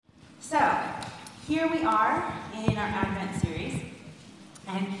So, here we are in our Advent series.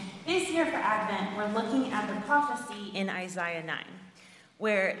 And this year for Advent, we're looking at the prophecy in Isaiah 9,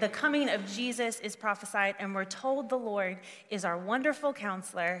 where the coming of Jesus is prophesied, and we're told the Lord is our wonderful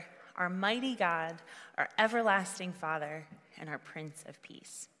counselor, our mighty God, our everlasting Father, and our Prince of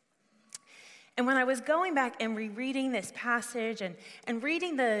Peace. And when I was going back and rereading this passage and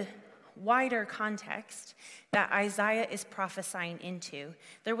reading the wider context that Isaiah is prophesying into,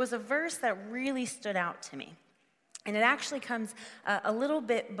 there was a verse that really stood out to me. And it actually comes a little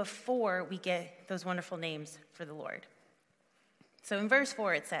bit before we get those wonderful names for the Lord. So in verse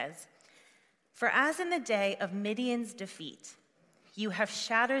 4 it says, "For as in the day of Midian's defeat, you have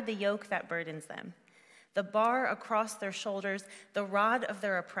shattered the yoke that burdens them, the bar across their shoulders, the rod of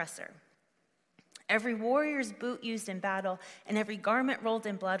their oppressor. Every warrior's boot used in battle and every garment rolled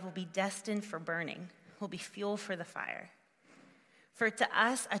in blood will be destined for burning, will be fuel for the fire. For to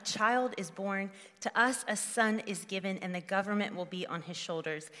us a child is born, to us a son is given, and the government will be on his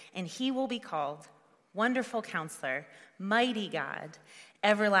shoulders, and he will be called Wonderful Counselor, Mighty God,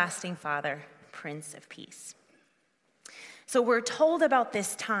 Everlasting Father, Prince of Peace." So we're told about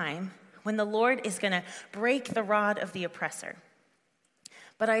this time when the Lord is going to break the rod of the oppressor.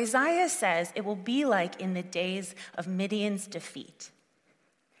 But Isaiah says it will be like in the days of Midian's defeat.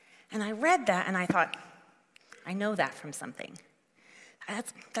 And I read that and I thought, I know that from something.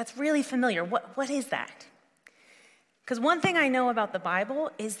 That's really familiar. What is that? Because one thing I know about the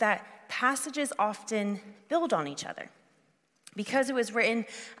Bible is that passages often build on each other. Because it was written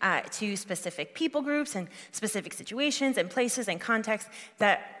to specific people groups and specific situations and places and contexts,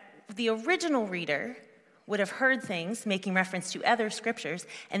 that the original reader would have heard things making reference to other scriptures,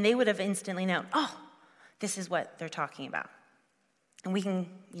 and they would have instantly known, oh, this is what they're talking about. And we can,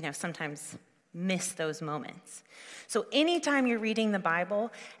 sometimes miss those moments. So anytime you're reading the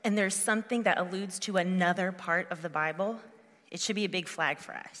Bible and there's something that alludes to another part of the Bible, it should be a big flag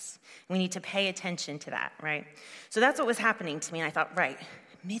for us. We need to pay attention to that, right? So that's what was happening to me, and I thought, right,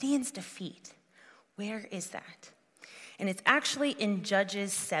 Midian's defeat, where is that? And it's actually in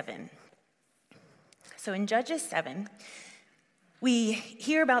Judges 7. So in Judges 7, we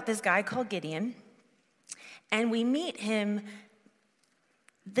hear about this guy called Gideon, and we meet him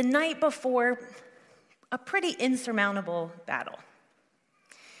the night before a pretty insurmountable battle.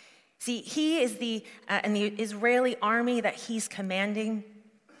 See, he is and the Israeli army that he's commanding,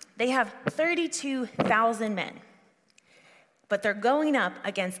 they have 32,000 men, but they're going up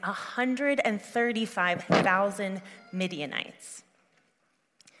against 135,000 Midianites.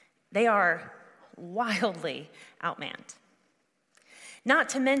 They are wildly outmanned. Not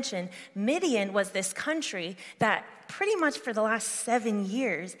to mention, Midian was this country that pretty much for the last 7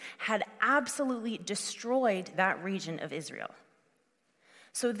 years had absolutely destroyed that region of Israel.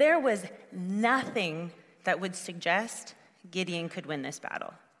 So there was nothing that would suggest Gideon could win this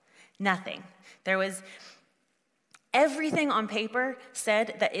battle. Nothing. Everything on paper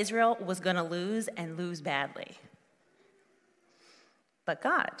said that Israel was going to lose and lose badly. But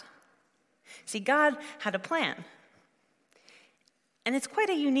God had a plan. And it's quite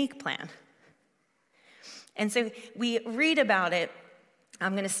a unique plan. And so we read about it.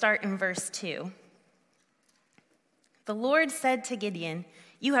 I'm going to start in verse 2. The Lord said to Gideon,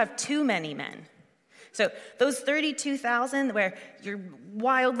 "You have too many men." So those 32,000 where you're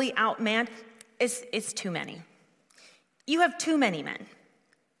wildly outmanned, it's too many. You have too many men.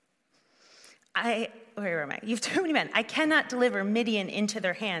 Where am I? You have too many men. I cannot deliver Midian into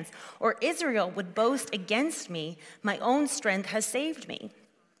their hands, or Israel would boast against me. My own strength has saved me.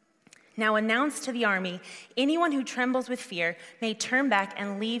 Now announce to the army, anyone who trembles with fear may turn back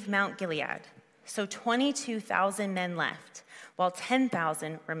and leave Mount Gilead. So 22,000 men left, while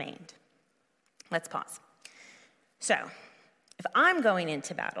 10,000 remained. Let's pause. So, if I'm going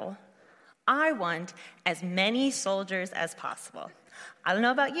into battle, I want as many soldiers as possible. I don't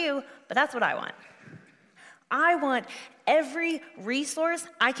know about you, but that's what I want. I want every resource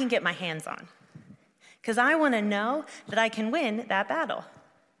I can get my hands on, because I want to know that I can win that battle.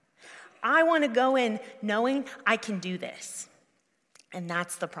 I want to go in knowing I can do this, and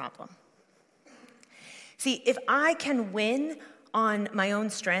that's the problem. See, if I can win on my own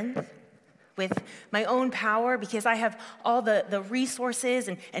strength, with my own power, because I have all the resources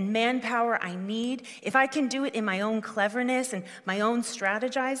and manpower I need, if I can do it in my own cleverness and my own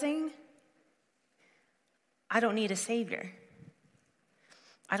strategizing, I don't need a savior.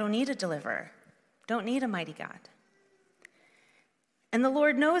 I don't need a deliverer. Don't need a mighty God. And the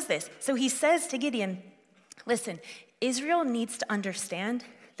Lord knows this. So he says to Gideon, listen, Israel needs to understand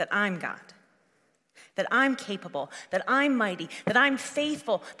that I'm God. that I'm capable, that I'm mighty, that I'm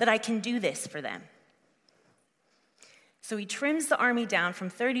faithful, that I can do this for them. So he trims the army down from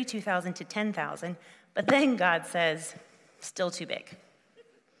 32,000 to 10,000, but then God says, still too big.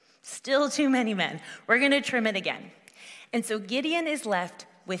 Still too many men. We're going to trim it again. And so Gideon is left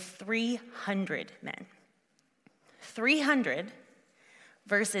with 300 men. 300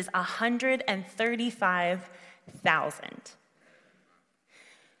 versus 135,000.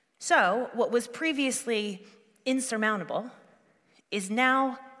 So what was previously insurmountable is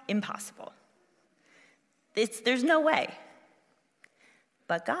now impossible. There's no way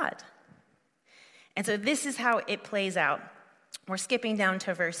but God. And so this is how it plays out. We're skipping down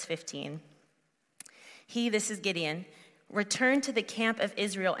to verse 15. This is Gideon, returned to the camp of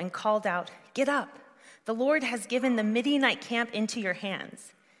Israel and called out, "Get up, the Lord has given the Midianite camp into your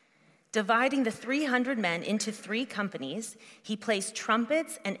hands." Dividing the 300 men into 3 companies, he placed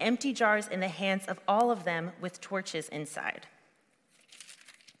trumpets and empty jars in the hands of all of them with torches inside.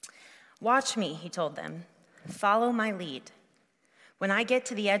 "Watch me," he told them. "Follow my lead. When I get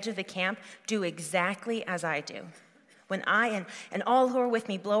to the edge of the camp, do exactly as I do. When I and all who are with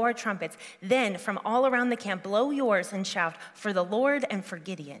me blow our trumpets, then from all around the camp blow yours and shout, 'For the Lord and for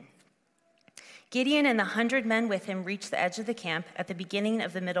Gideon.'" Gideon and the 100 men with him reached the edge of the camp at the beginning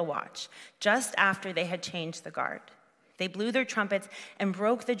of the middle watch, just after they had changed the guard. They blew their trumpets and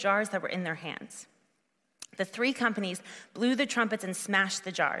broke the jars that were in their hands. The 3 companies blew the trumpets and smashed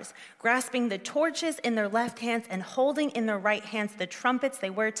the jars, grasping the torches in their left hands and holding in their right hands the trumpets they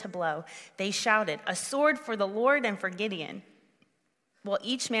were to blow. They shouted, "A sword for the Lord and for Gideon." While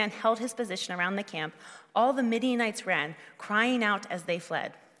each man held his position around the camp, all the Midianites ran, crying out as they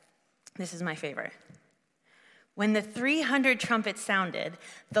fled. This is my favorite. When the 300 trumpets sounded,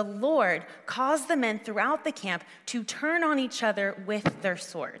 the Lord caused the men throughout the camp to turn on each other with their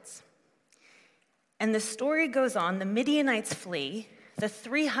swords. And the story goes on, the Midianites flee, the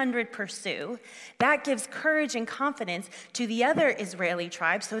 300 pursue. That gives courage and confidence to the other Israeli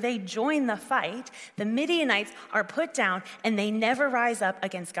tribes, so they join the fight. The Midianites are put down, and they never rise up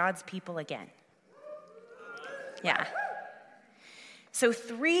against God's people again. Yeah. So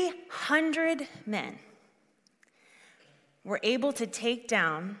 300 men were able to take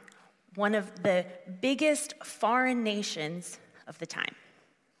down one of the biggest foreign nations of the time.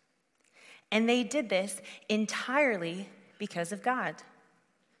 And they did this entirely because of God.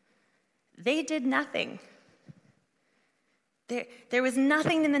 They did nothing. There was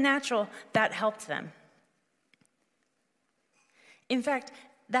nothing in the natural that helped them. In fact,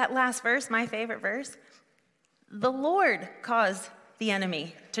 that last verse, my favorite verse, the Lord caused the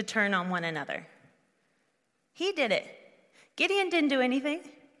enemy to turn on one another. He did it. Gideon didn't do anything.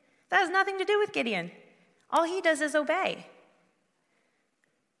 That has nothing to do with Gideon. All he does is obey.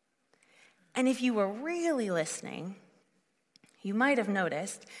 And if you were really listening, you might have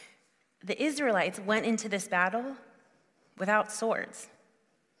noticed the Israelites went into this battle without swords.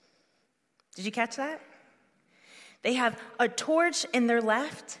 Did you catch that? They have a torch in their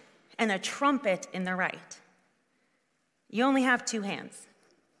left and a trumpet in their right. You only have 2 hands.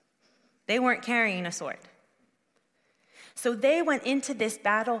 They weren't carrying a sword. So they went into this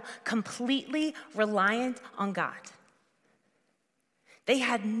battle completely reliant on God. They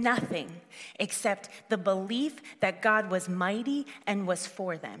had nothing except the belief that God was mighty and was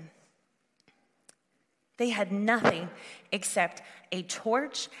for them. They had nothing except a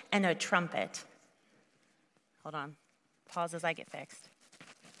torch and a trumpet. Hold on. Pause as I get fixed.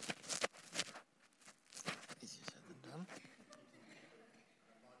 Easier said than done.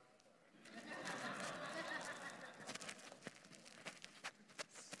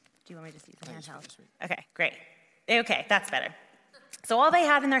 Do you want me to just use the Thanks, handheld? sweet. Okay, great. Okay, that's better. So all they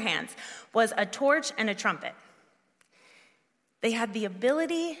had in their hands was a torch and a trumpet. They had the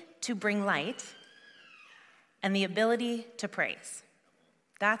ability to bring light and the ability to praise.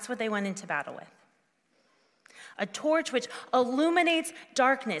 That's what they went into battle with. A torch which illuminates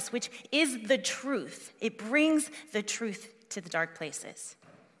darkness, which is the truth. It brings the truth to the dark places.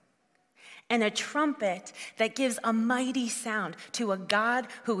 And a trumpet that gives a mighty sound to a God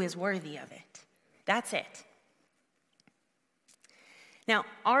who is worthy of it. That's it. Now,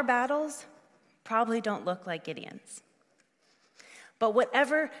 our battles probably don't look like Gideon's. But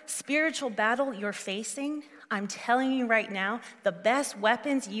whatever spiritual battle you're facing, I'm telling you right now, the best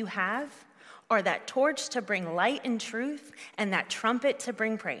weapons you have are that torch to bring light and truth and that trumpet to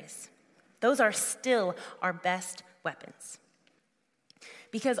bring praise. Those are still our best weapons.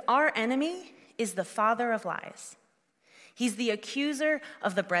 Because our enemy is the father of lies. He's the accuser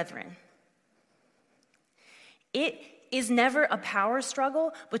of the brethren. It is never a power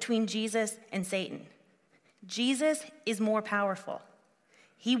struggle between Jesus and Satan. Jesus is more powerful.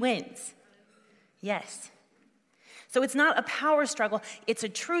 He wins. Yes. So it's not a power struggle, it's a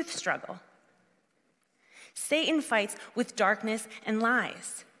truth struggle. Satan fights with darkness and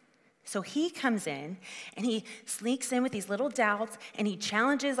lies. So he comes in and he sneaks in with these little doubts and he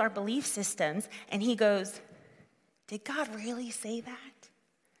challenges our belief systems and he goes, did God really say that?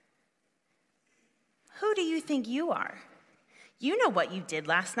 Who do you think you are? You know what you did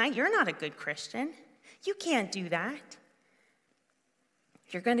last night. You're not a good Christian. You can't do that.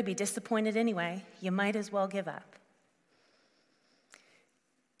 If you're going to be disappointed anyway, you might as well give up.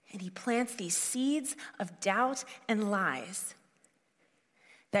 And he plants these seeds of doubt and lies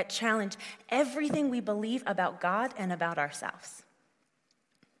that challenge everything we believe about God and about ourselves.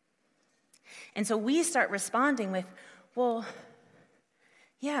 And so we start responding with, well,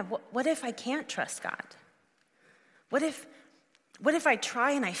 yeah, what if I can't trust God? What if I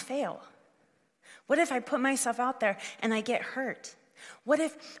try and I fail? What if I put myself out there and I get hurt? What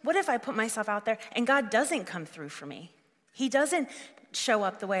if I put myself out there and God doesn't come through for me? He doesn't show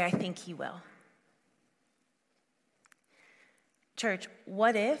up the way I think he will. Church,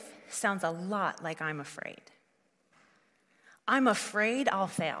 what if sounds a lot like I'm afraid. I'm afraid I'll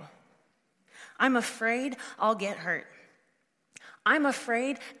fail. I'm afraid I'll get hurt. I'm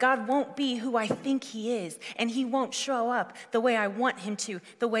afraid God won't be who I think he is, and he won't show up the way I want him to,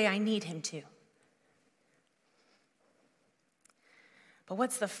 the way I need him to. But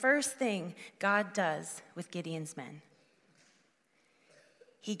what's the first thing God does with Gideon's men?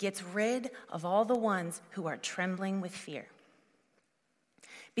 He gets rid of all the ones who are trembling with fear.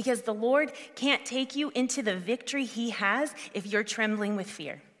 Because the Lord can't take you into the victory he has if you're trembling with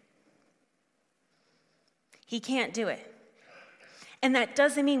fear. He can't do it. And that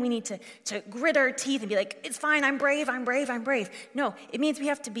doesn't mean we need to grit our teeth and be like, it's fine, I'm brave. No, it means we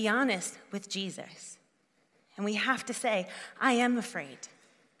have to be honest with Jesus. And we have to say, I am afraid.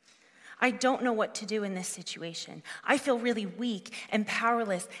 I don't know what to do in this situation. I feel really weak and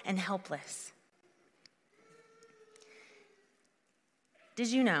powerless and helpless. Did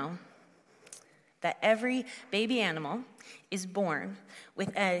you know that every baby animal is born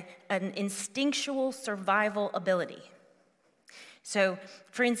with an instinctual survival ability? So,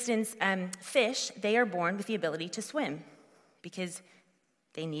 for instance, fish, they are born with the ability to swim because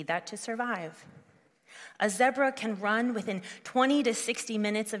they need that to survive. A zebra can run within 20 to 60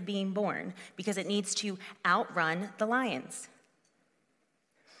 minutes of being born because it needs to outrun the lions.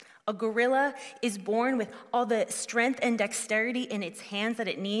 A gorilla is born with all the strength and dexterity in its hands that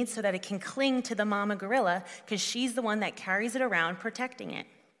it needs so that it can cling to the mama gorilla because she's the one that carries it around protecting it.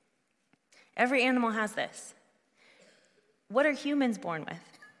 Every animal has this. What are humans born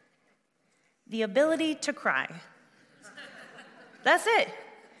with? The ability to cry. That's it.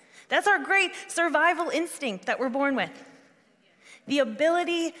 That's our great survival instinct that we're born with. The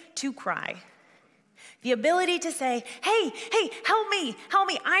ability to cry. The ability to say, hey, help me,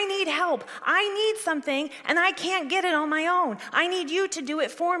 I need help. I need something and I can't get it on my own. I need you to do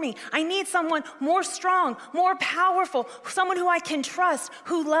it for me. I need someone more strong, more powerful, someone who I can trust,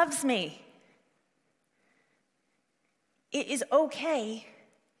 who loves me. It is okay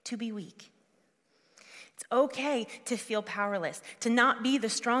to be weak. It's okay to feel powerless, to not be the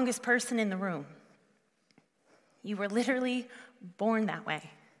strongest person in the room. You were literally born that way.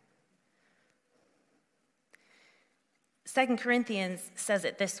 2 Corinthians says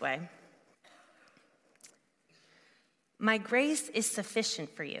it this way. My grace is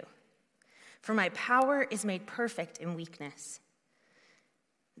sufficient for you, for my power is made perfect in weakness.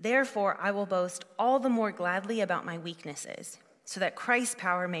 Therefore, I will boast all the more gladly about my weaknesses, so that Christ's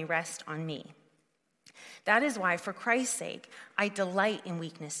power may rest on me. That is why, for Christ's sake, I delight in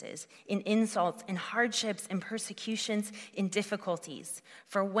weaknesses, in insults, in hardships, in persecutions, in difficulties.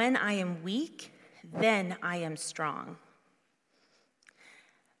 For when I am weak, then I am strong.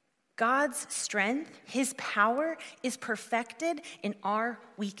 God's strength, his power, is perfected in our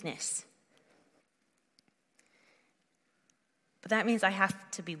weakness. But that means I have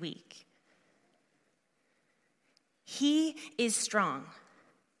to be weak. He is strong.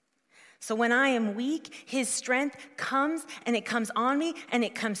 So when I am weak, his strength comes and it comes on me and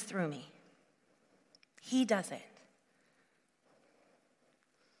it comes through me. He does it.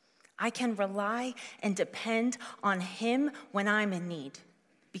 I can rely and depend on him when I'm in need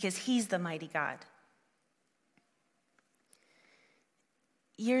because he's the mighty God.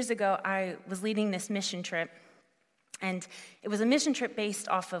 Years ago, I was leading this mission trip, and it was a mission trip based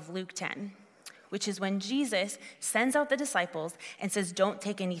off of Luke 10, which is when Jesus sends out the disciples and says, don't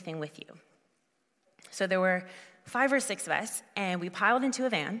take anything with you. So there were 5 or 6 of us, and we piled into a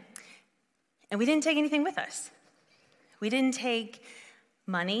van, And we didn't take anything with us. We didn't take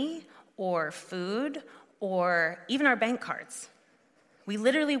money or food or even our bank cards. We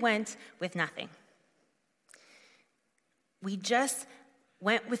literally went with nothing. We just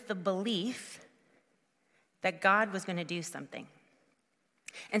went with the belief that God was going to do something.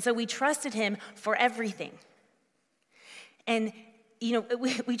 And so we trusted him for everything. And,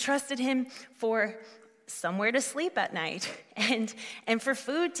 we trusted him for somewhere to sleep at night and for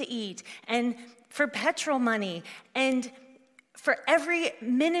food to eat and for petrol money and for every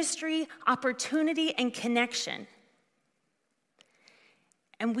ministry opportunity and connection.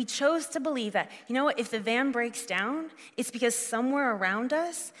 And we chose to believe that, if the van breaks down, it's because somewhere around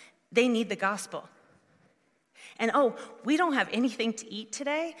us, they need the gospel. And we don't have anything to eat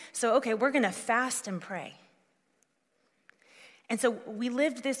today, so okay, we're going to fast and pray. And so we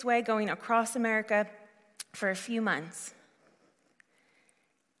lived this way going across America for a few months.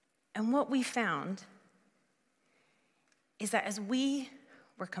 And what we found is that as we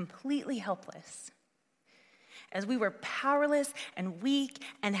were completely helpless, as we were powerless and weak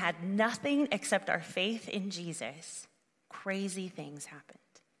and had nothing except our faith in Jesus, crazy things happened.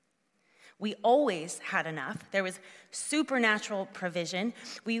 We always had enough. There was supernatural provision.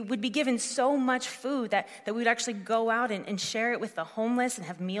 We would be given so much food that we would actually go out and share it with the homeless and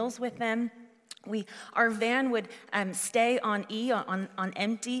have meals with them. Our van would stay on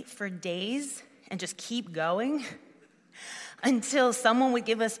empty for days and just keep going until someone would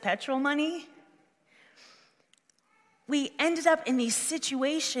give us petrol money. We ended up in these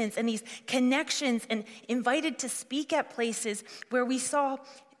situations and these connections and invited to speak at places where we saw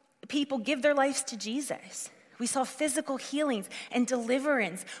people give their lives to Jesus. We saw physical healings and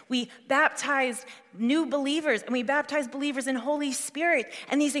deliverance. We baptized new believers and we baptized believers in Holy Spirit,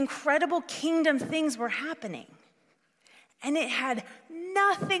 and these incredible kingdom things were happening. And it had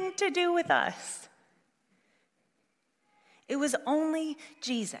nothing to do with us. It was only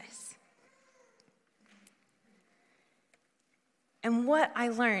Jesus. And what I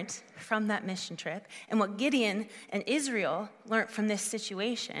learned from that mission trip, and what Gideon and Israel learned from this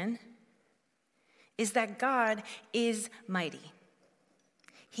situation, is that God is mighty.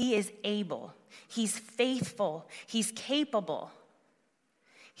 He is able. He's faithful. He's capable.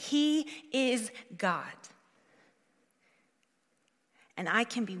 He is God. And I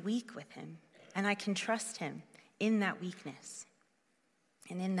can be weak with him, and I can trust him in that weakness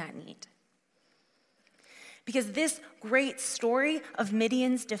and in that need. Because this great story of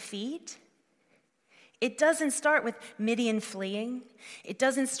Midian's defeat, it doesn't start with Midian fleeing. It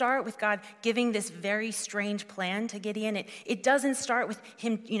doesn't start with God giving this very strange plan to Gideon. It doesn't start with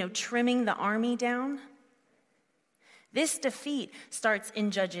him, trimming the army down. This defeat starts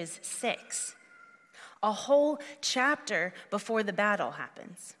in Judges 6, a whole chapter before the battle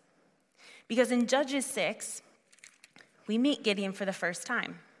happens. Because in Judges 6, we meet Gideon for the first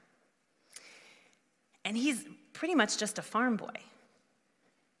time. And he's pretty much just a farm boy.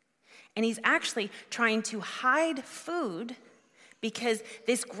 And he's actually trying to hide food because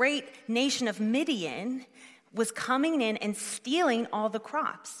this great nation of Midian was coming in and stealing all the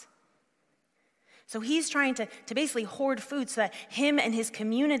crops. So he's trying to basically hoard food so that him and his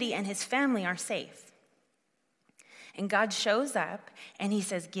community and his family are safe. And God shows up and he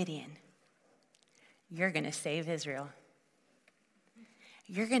says, Gideon, you're going to save Israel.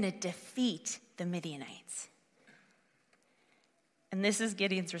 You're going to defeat the Midianites. And this is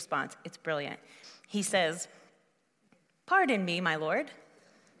Gideon's response. It's brilliant. He says, "Pardon me, my Lord."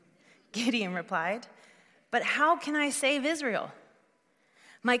 Gideon replied, "But how can I save Israel?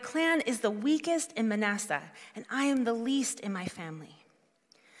 My clan is the weakest in Manasseh, and I am the least in my family."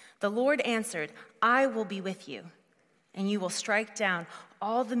 The Lord answered, "I will be with you, and you will strike down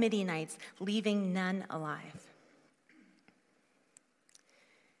all the Midianites, leaving none alive."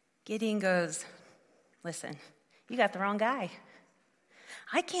 Gideon goes, "Listen, you got the wrong guy.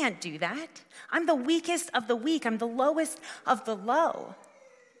 I can't do that. I'm the weakest of the weak. I'm the lowest of the low.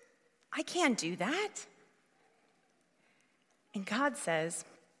 I can't do that." And God says,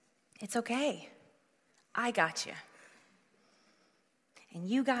 "It's okay. I got you. And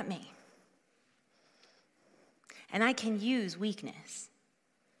you got me. And I can use weakness."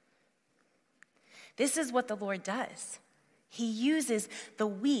 This is what the Lord does. He uses the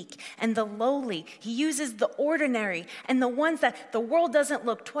weak and the lowly. He uses the ordinary and the ones that the world doesn't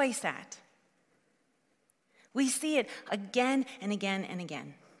look twice at. We see it again and again and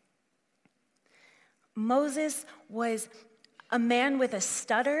again. Moses was a man with a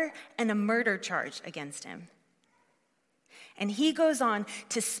stutter and a murder charge against him. And he goes on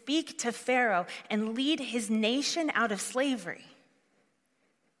to speak to Pharaoh and lead his nation out of slavery.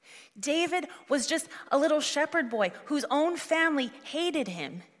 David was just a little shepherd boy whose own family hated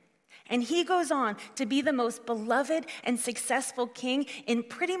him. And he goes on to be the most beloved and successful king in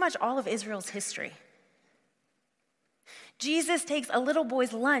pretty much all of Israel's history. Jesus takes a little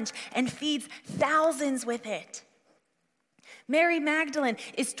boy's lunch and feeds thousands with it. Mary Magdalene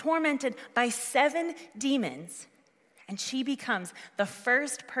is tormented by 7 demons, and she becomes the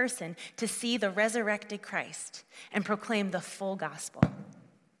first person to see the resurrected Christ and proclaim the full gospel.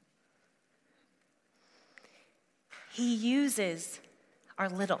 He uses our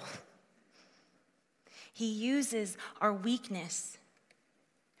little. He uses our weakness.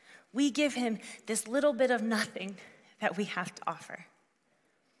 We give him this little bit of nothing that we have to offer.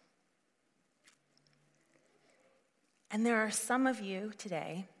 And there are some of you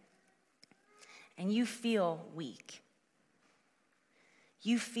today, and you feel weak.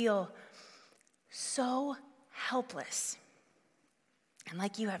 You feel so helpless and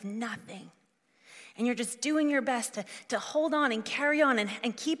like you have nothing. And you're just doing your best to hold on and carry on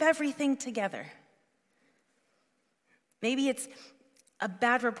and keep everything together. Maybe it's a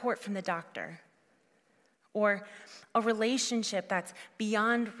bad report from the doctor or a relationship that's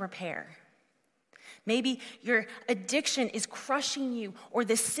beyond repair. Maybe your addiction is crushing you, or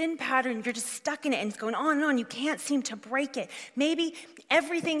the sin pattern, you're just stuck in it and it's going on and on. You can't seem to break it. Maybe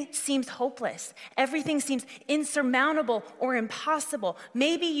everything seems hopeless. Everything seems insurmountable or impossible.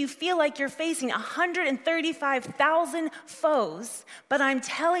 Maybe you feel like you're facing 135,000 foes, but I'm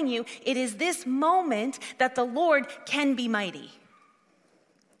telling you, it is this moment that the Lord can be mighty.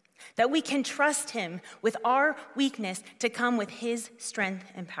 That we can trust him with our weakness to come with his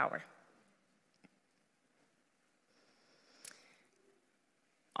strength and power.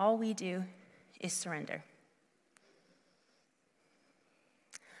 All we do is surrender.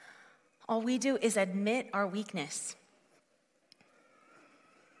 All we do is admit our weakness.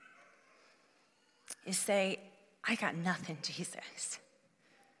 Is say, I got nothing, Jesus.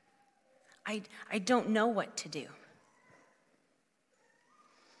 I don't know what to do.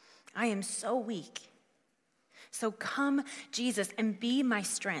 I am so weak. So come, Jesus, and be my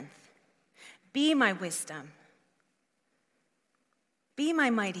strength. Be my wisdom. Be my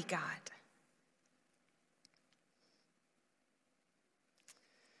mighty God.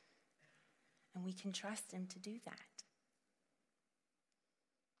 And we can trust him to do that.